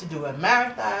practice to do a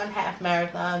marathon, half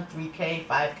marathon, 3K,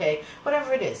 5K,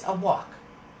 whatever it is, a walk.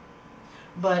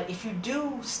 But if you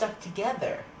do stuff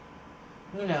together,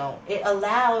 it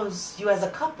allows you as a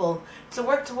couple to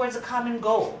work towards a common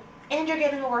goal, and you're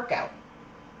getting a workout.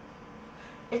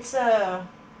 It's a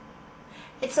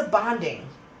bonding.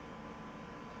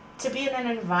 To be in an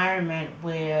environment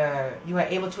where you are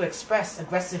able to express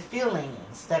aggressive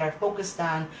feelings that are focused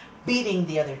on beating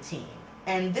the other team.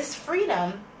 And this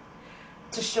freedom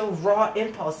to show raw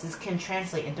impulses can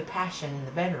translate into passion in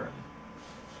the bedroom.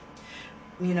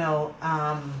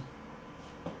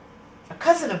 A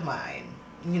cousin of mine,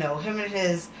 him and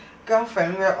his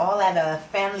girlfriend, we were all at a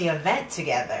family event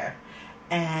together.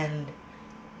 And,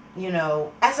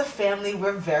 as a family,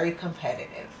 we're very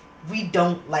competitive. We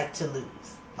don't like to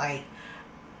lose. Like,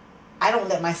 I don't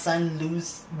let my son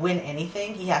win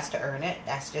anything. He has to earn it.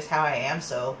 That's just how I am.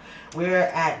 So we're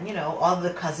at, all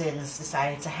the cousins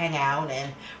decided to hang out,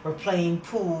 and we're playing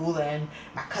pool, and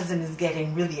my cousin is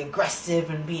getting really aggressive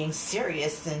and being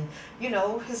serious. And,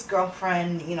 his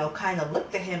girlfriend, kind of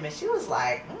looked at him, and she was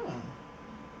like,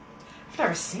 I've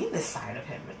never seen this side of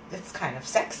him. It's kind of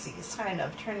sexy. It's kind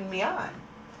of turning me on.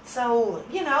 So,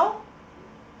 you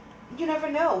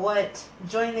never know what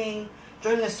joining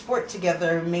a sport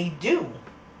together may do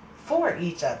for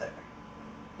each other.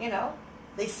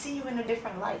 They see you in a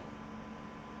different light.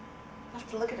 You have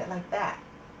to look at it like that.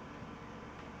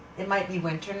 It might be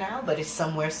winter now, but it's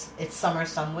summer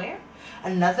somewhere.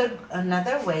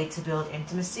 Another way to build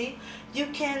intimacy, you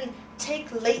can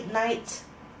take late night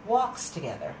walks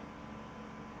together.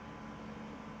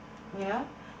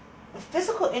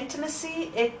 Physical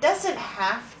intimacy, it doesn't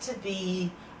have to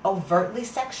be overtly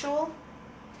sexual.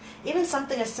 Even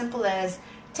something as simple as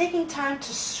taking time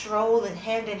to stroll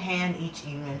hand in hand each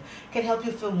evening can help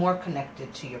you feel more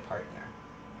connected to your partner.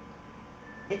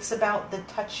 It's about the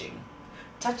touching.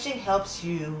 Touching helps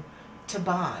you to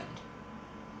bond.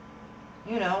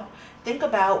 Think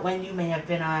about when you may have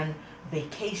been on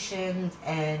vacation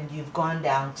and you've gone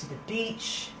down to the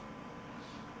beach,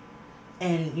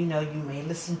 and you may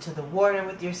listen to the water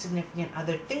with your significant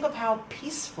other. Think of how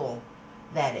peaceful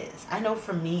that is. I know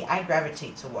for me, I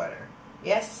gravitate to water.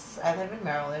 Yes, I live in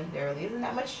Maryland. There really isn't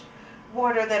that much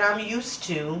water that I'm used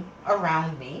to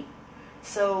around me.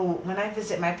 So when I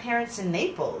visit my parents in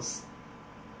Naples,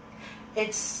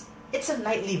 it's a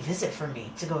nightly visit for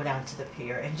me to go down to the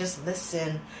pier and just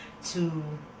listen to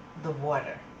the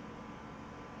water.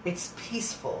 It's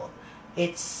peaceful.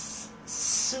 It's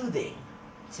soothing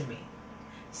to me.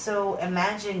 So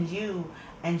imagine you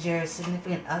and your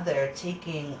significant other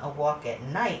taking a walk at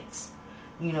night,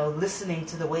 listening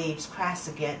to the waves crash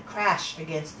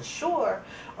against the shore,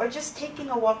 or just taking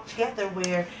a walk together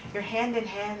where you're hand in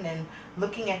hand and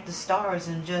looking at the stars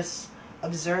and just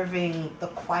observing the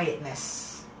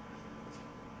quietness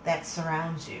that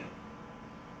surrounds you.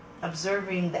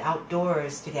 Observing the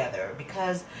outdoors together,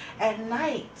 because at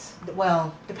night,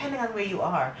 well, depending on where you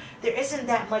are, there isn't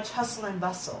that much hustle and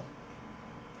bustle.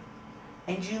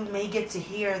 And you may get to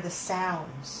hear the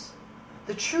sounds,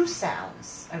 the true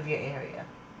sounds of your area.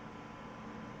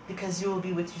 Because you will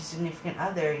be with your significant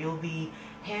other, you'll be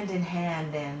hand in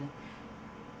hand, and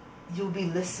you'll be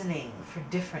listening for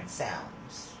different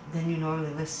sounds than you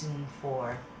normally listen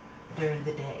for during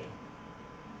the day.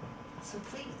 So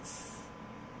please,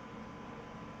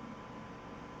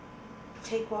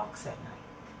 take walks at night.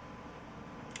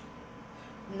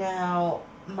 Now,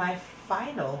 my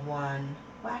final one,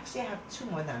 well, actually I have two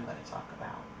more that I'm going to talk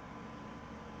about.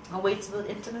 A way to build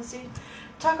intimacy.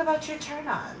 Talk about your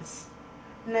turn-ons.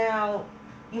 Now,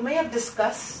 you may have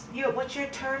discussed what your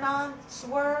turn-ons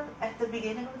were at the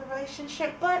beginning of the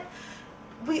relationship, but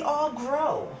we all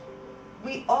grow.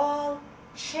 We all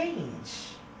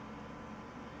change.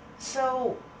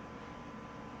 So,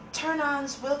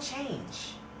 turn-ons will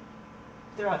change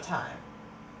throughout time.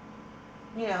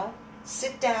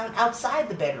 Sit down outside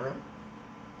the bedroom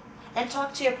and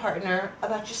talk to your partner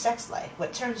about your sex life,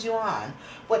 what turns you on,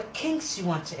 what kinks you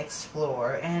want to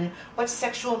explore, and what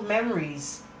sexual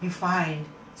memories you find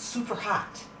super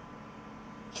hot.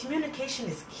 Communication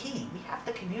is key. We have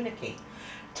to communicate.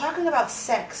 Talking about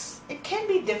sex, it can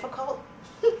be difficult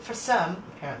for some,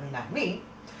 apparently not me.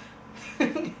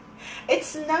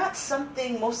 It's not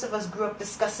something most of us grew up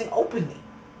discussing openly.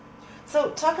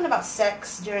 So talking about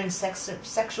sex during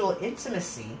sexual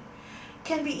intimacy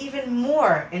can be even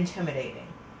more intimidating.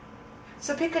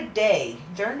 So pick a day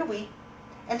during the week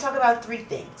and talk about 3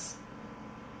 things.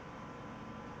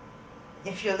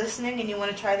 If you're listening and you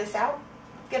want to try this out,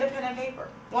 get a pen and paper.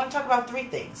 You want to talk about 3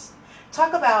 things.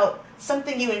 Talk about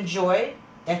something you enjoyed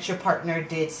that your partner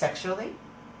did sexually.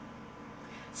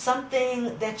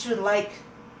 something that you'd like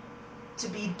to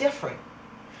be different.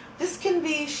 This can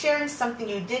be sharing something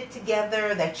you did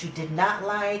together that you did not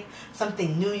like,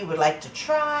 something new you would like to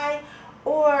try,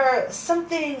 or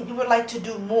something you would like to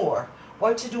do more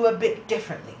or to do a bit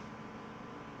differently.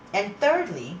 And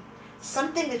thirdly,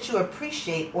 something that you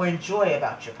appreciate or enjoy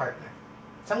about your partner.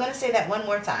 So I'm going to say that one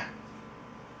more time.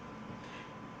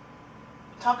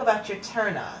 Talk about your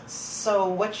turn-ons. So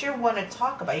what you want to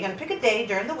talk about, you're going to pick a day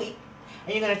during the week,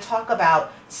 and you're going to talk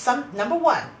about number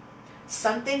one,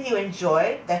 something you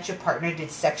enjoy that your partner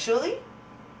did sexually,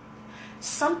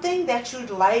 something that you'd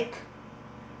like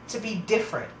to be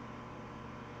different.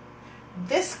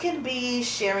 This can be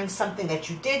sharing something that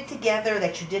you did together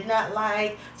that you did not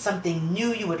like, something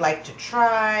new you would like to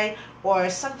try, or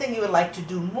something you would like to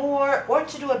do more or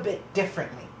to do a bit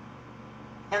differently.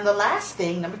 And the last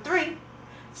thing, number three,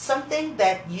 something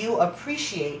that you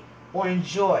appreciate or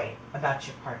enjoy about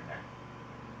your partner.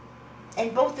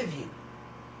 And both of you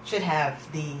should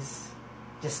have these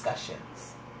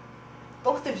discussions.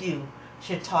 Both of you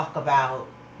should talk about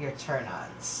your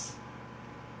turn-ons.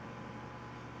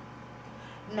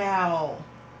 Now,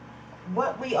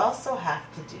 what we also have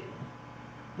to do,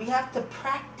 we have to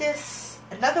practice.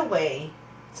 Another way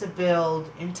to build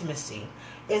intimacy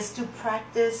is to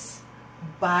practice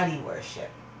body worship.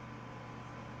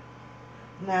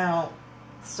 Now,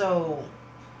 so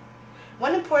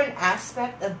one important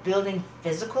aspect of building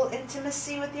physical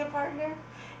intimacy with your partner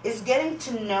is getting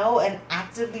to know and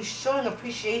actively showing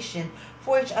appreciation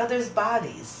for each other's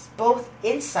bodies, both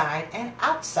inside and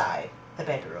outside the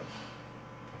bedroom.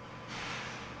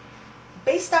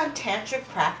 Based on tantric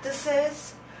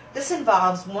practices, this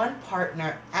involves one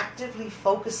partner actively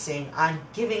focusing on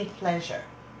giving pleasure,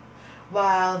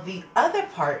 while the other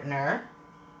partner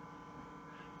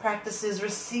practices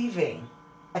receiving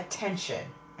attention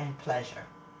and pleasure.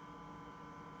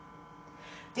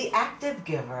 The active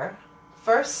giver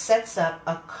first sets up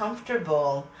a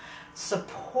comfortable,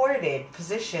 supported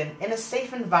position in a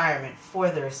safe environment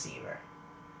for the receiver.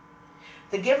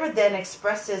 The giver then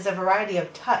expresses a variety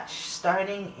of touch,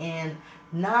 starting in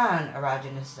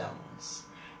non-erogenous zones,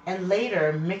 and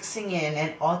later mixing in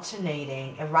and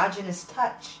alternating erogenous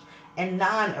touch and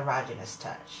non-erogenous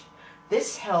touch.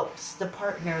 This helps the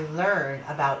partner learn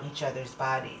about each other's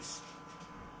bodies.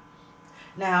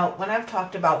 Now, when I've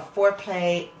talked about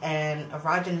foreplay and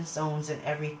erogenous zones and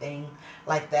everything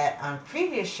like that on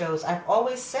previous shows, I've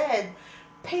always said,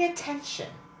 pay attention.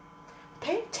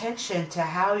 Pay attention to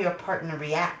how your partner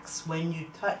reacts when you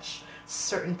touch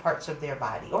certain parts of their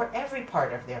body or every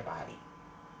part of their body.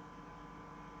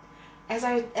 As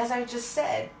I just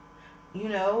said, you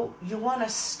want to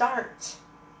start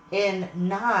in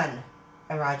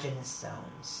non-erogenous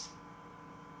zones.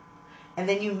 And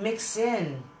then you mix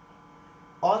in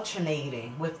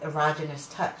alternating with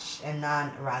erogenous touch and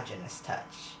non-erogenous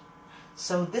touch.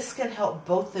 So this can help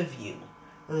both of you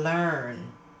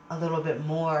learn a little bit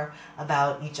more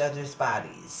about each other's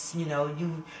bodies.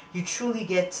 You truly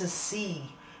get to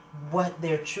see what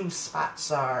their true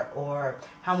spots are or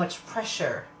how much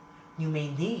pressure you may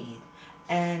need.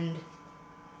 And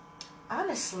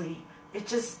honestly,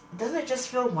 doesn't it just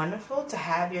feel wonderful to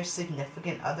have your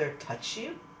significant other touch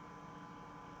you?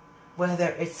 Whether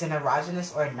it's an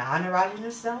erogenous or a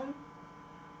non-erogenous zone,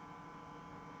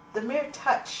 the mere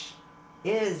touch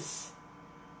is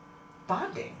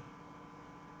bonding.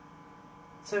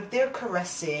 So if they're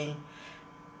caressing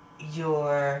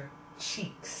your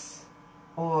cheeks,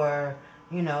 or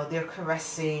they're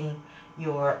caressing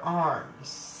your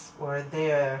arms, or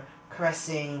they're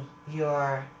caressing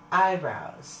your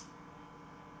eyebrows,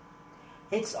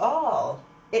 it all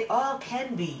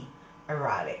can be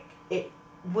erotic. It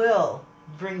will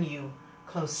bring you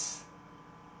close.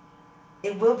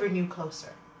 It will bring you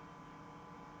closer.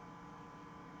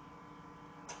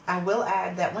 I will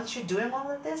add that once you're doing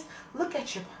all of this, look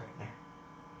at your partner,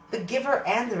 the giver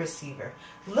and the receiver.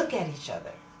 Look at each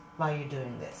other while you're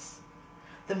doing this.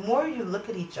 The more you look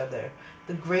at each other,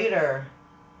 the greater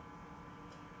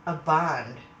a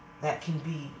bond that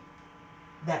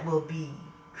will be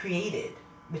created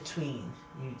between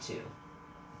you two.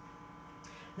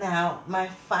 Now, my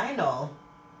final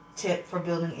tip for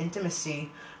building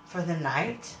intimacy for the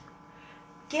night: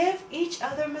 give each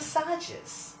other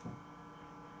massages.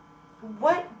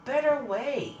 What better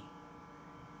way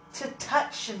to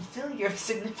touch and fill your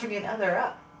significant other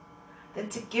up than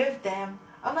to give them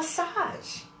a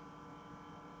massage?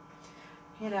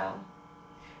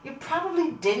 You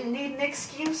probably didn't need an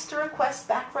excuse to request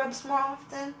back rubs more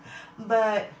often,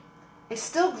 but it's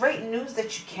still great news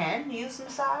that you can use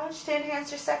massage to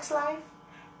enhance your sex life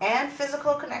and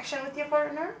physical connection with your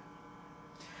partner.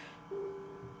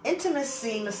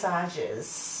 intimacy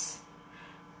massages.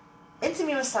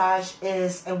 Intimacy massage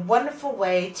is a wonderful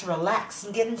way to relax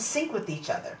and get in sync with each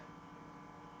other.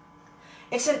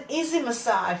 It's an easy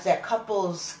massage that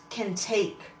couples can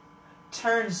take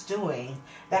turns doing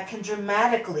that can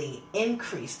dramatically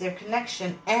increase their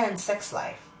connection and sex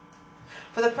life.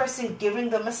 For the person giving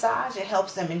the massage, it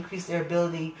helps them increase their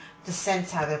ability to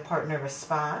sense how their partner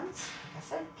responds. Like I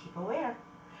said, keep aware.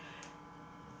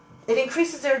 It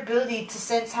increases their ability to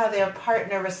sense how their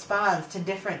partner responds to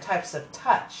different types of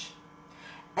touch.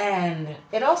 And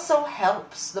it also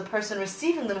helps the person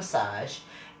receiving the massage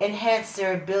enhance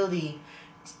their ability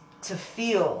to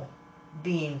feel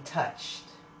being touched.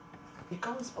 It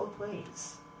goes both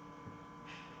ways.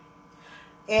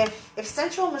 If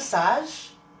sensual massage,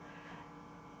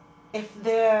 if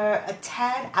they're a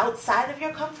tad outside of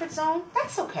your comfort zone,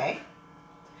 that's okay.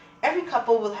 Every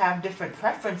couple will have different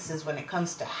preferences when it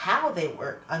comes to how they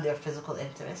work on their physical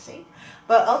intimacy.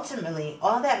 But ultimately,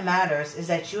 all that matters is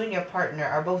that you and your partner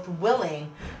are both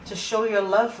willing to show your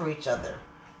love for each other,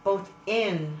 both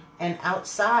in and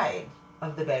outside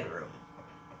of the bedroom.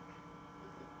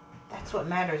 That's what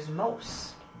matters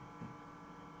most.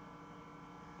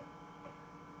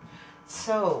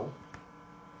 So,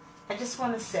 I just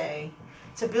want to say,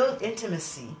 to build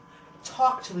intimacy,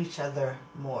 talk to each other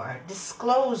more,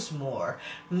 disclose more,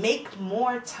 make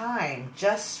more time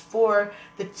just for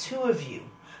the two of you,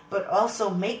 but also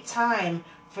make time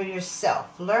for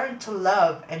yourself. Learn to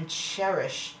love and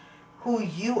cherish who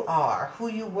you are, who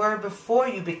you were before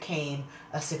you became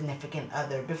a significant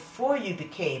other, before you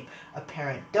became a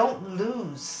parent. Don't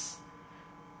lose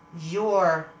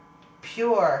your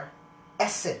pure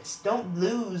essence. Don't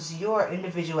lose your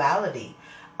individuality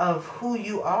of who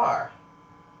you are.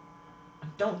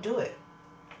 Don't do it.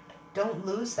 Don't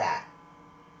lose that.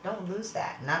 Don't lose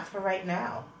that. Not for right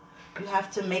now. You have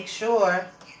to make sure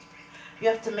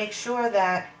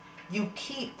that you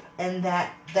keep and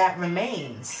that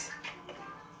remains.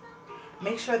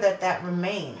 Make sure that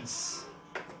remains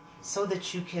so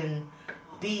that you can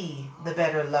be the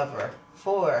better lover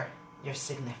for your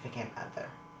significant other.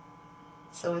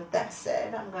 So with that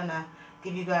said, I'm going to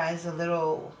give you guys a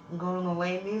little going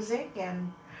away music,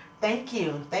 and thank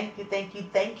you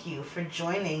for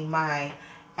joining my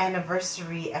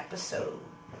anniversary episode.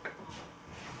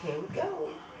 Here we go.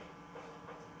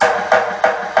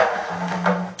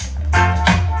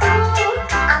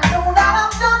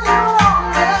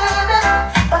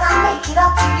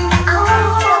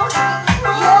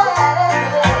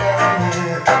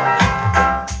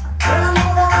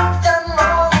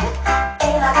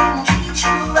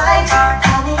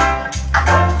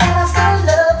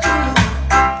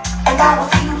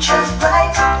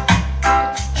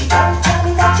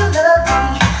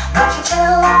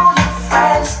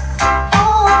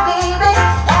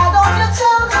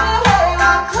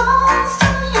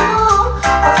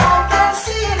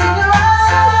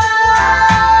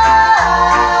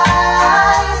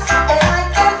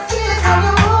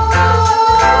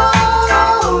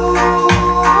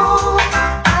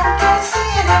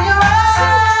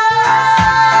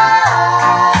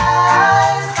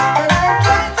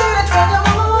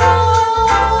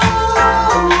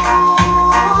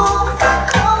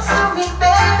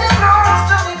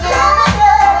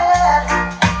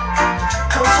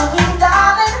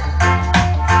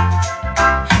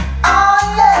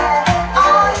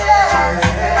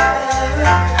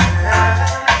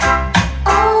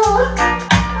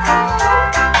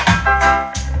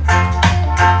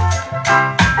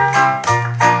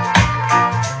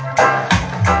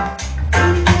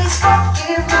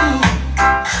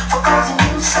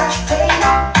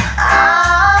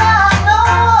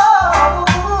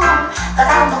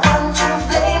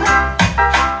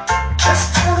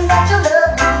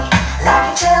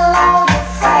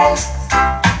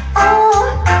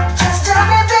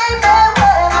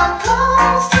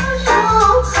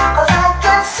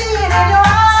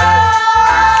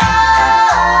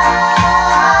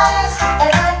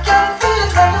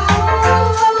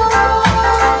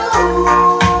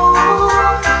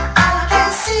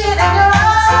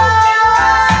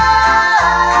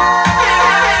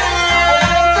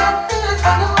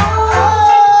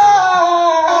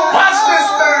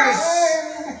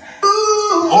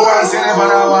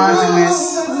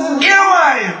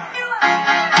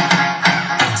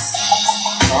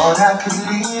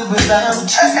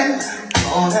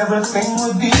 Everything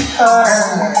would be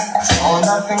fine. Saw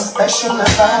nothing special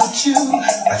about you,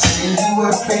 but still you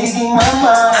were plaguing my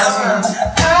mind.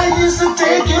 I used to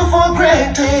take you for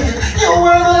granted. You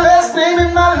were the last name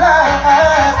in my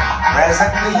life. As I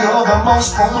You're the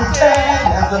most wanted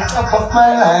at the top of my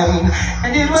line.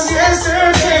 And it was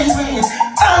yesterday when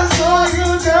I saw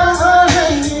you down the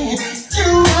lane.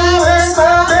 You were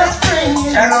my best friend.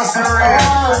 And I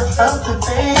felt the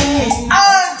pain.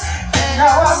 And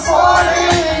now I'm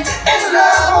falling in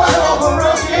love all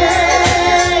over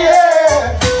again.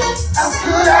 Yeah. How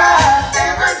could I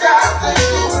ever doubt that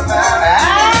you were mine?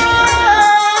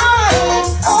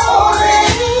 Falling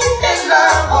in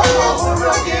love all over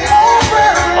again.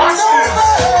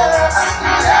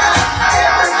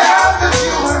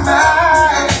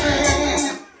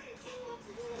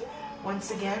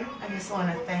 Once again, I just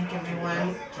want to thank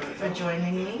everyone for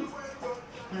joining me.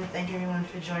 I want to thank everyone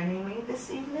for joining me this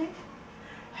evening.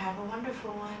 Have a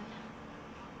wonderful one.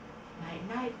 Night,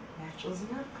 night. Naturals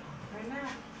milk. Over and out.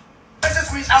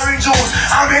 Just sweet orange juice,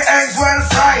 and the eggs well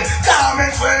fried.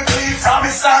 Garments well clean from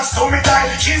his socks to me tie.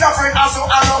 She's a friend also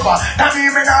all over, that mean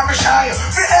me not be shy.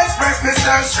 We express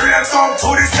myself straight up to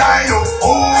the sky.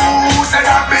 Ooh, say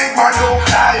that big man don't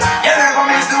cry. You never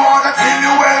miss the water till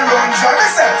you well run dry.